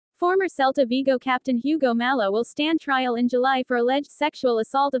Former Celta Vigo captain Hugo Mallo will stand trial in July for alleged sexual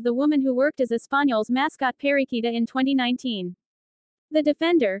assault of the woman who worked as Espanyol's mascot Periquita in 2019. The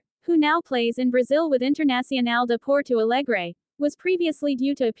defender, who now plays in Brazil with Internacional de Porto Alegre, was previously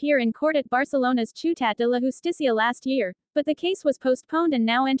due to appear in court at Barcelona's Ciutat de la Justícia last year, but the case was postponed and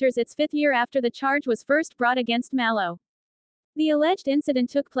now enters its fifth year after the charge was first brought against Mallo. The alleged incident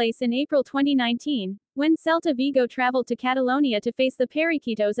took place in April 2019, when Celta Vigo traveled to Catalonia to face the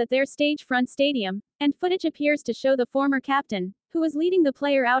Periquitos at their stage-front stadium, and footage appears to show the former captain, who was leading the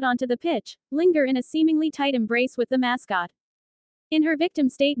player out onto the pitch, linger in a seemingly tight embrace with the mascot. In her victim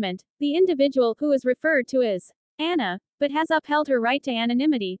statement, the individual, who is referred to as Anna, but has upheld her right to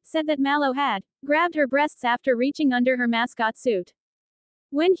anonymity, said that Mallo had grabbed her breasts after reaching under her mascot suit.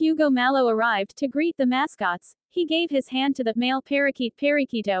 When Hugo Mallo arrived to greet the mascots, he gave his hand to the male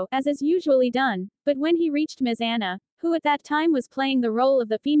Periquito, as is usually done, but when he reached Ms. Anna, who at that time was playing the role of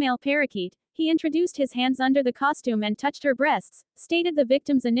the female parakeet, he introduced his hands under the costume and touched her breasts, stated the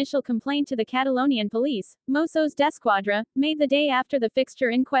victim's initial complaint to the Catalonian police, Mossos d'Esquadra, made the day after the fixture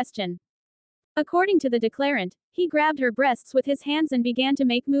in question. According to the declarant, he grabbed her breasts with his hands and began to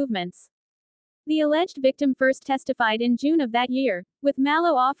make movements. The alleged victim first testified in June of that year, with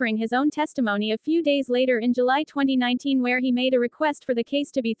Mallo offering his own testimony a few days later in July 2019, where he made a request for the case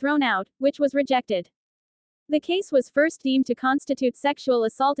to be thrown out, which was rejected. The case was first deemed to constitute sexual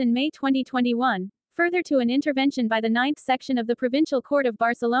assault in May 2021, further to an intervention by the 9th Section of the Provincial Court of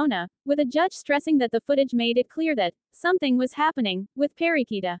Barcelona, with a judge stressing that the footage made it clear that something was happening with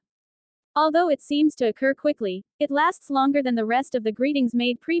Periquita. Although it seems to occur quickly, it lasts longer than the rest of the greetings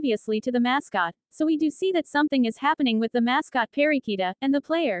made previously to the mascot, so we do see that something is happening with the mascot Periquita, and the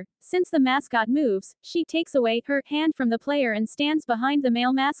player. Since the mascot moves, she takes away her hand from the player and stands behind the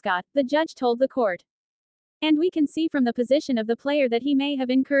male mascot, the judge told the court. And we can see from the position of the player that he may have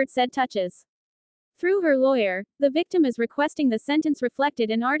incurred said touches. Through her lawyer, the victim is requesting the sentence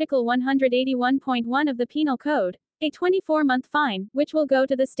reflected in Article 181.1 of the Penal Code, a 24-month fine, which will go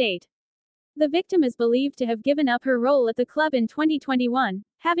to the state. The victim is believed to have given up her role at the club in 2021,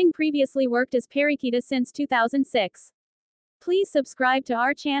 having previously worked as Periquita since 2006. Please subscribe to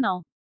our channel.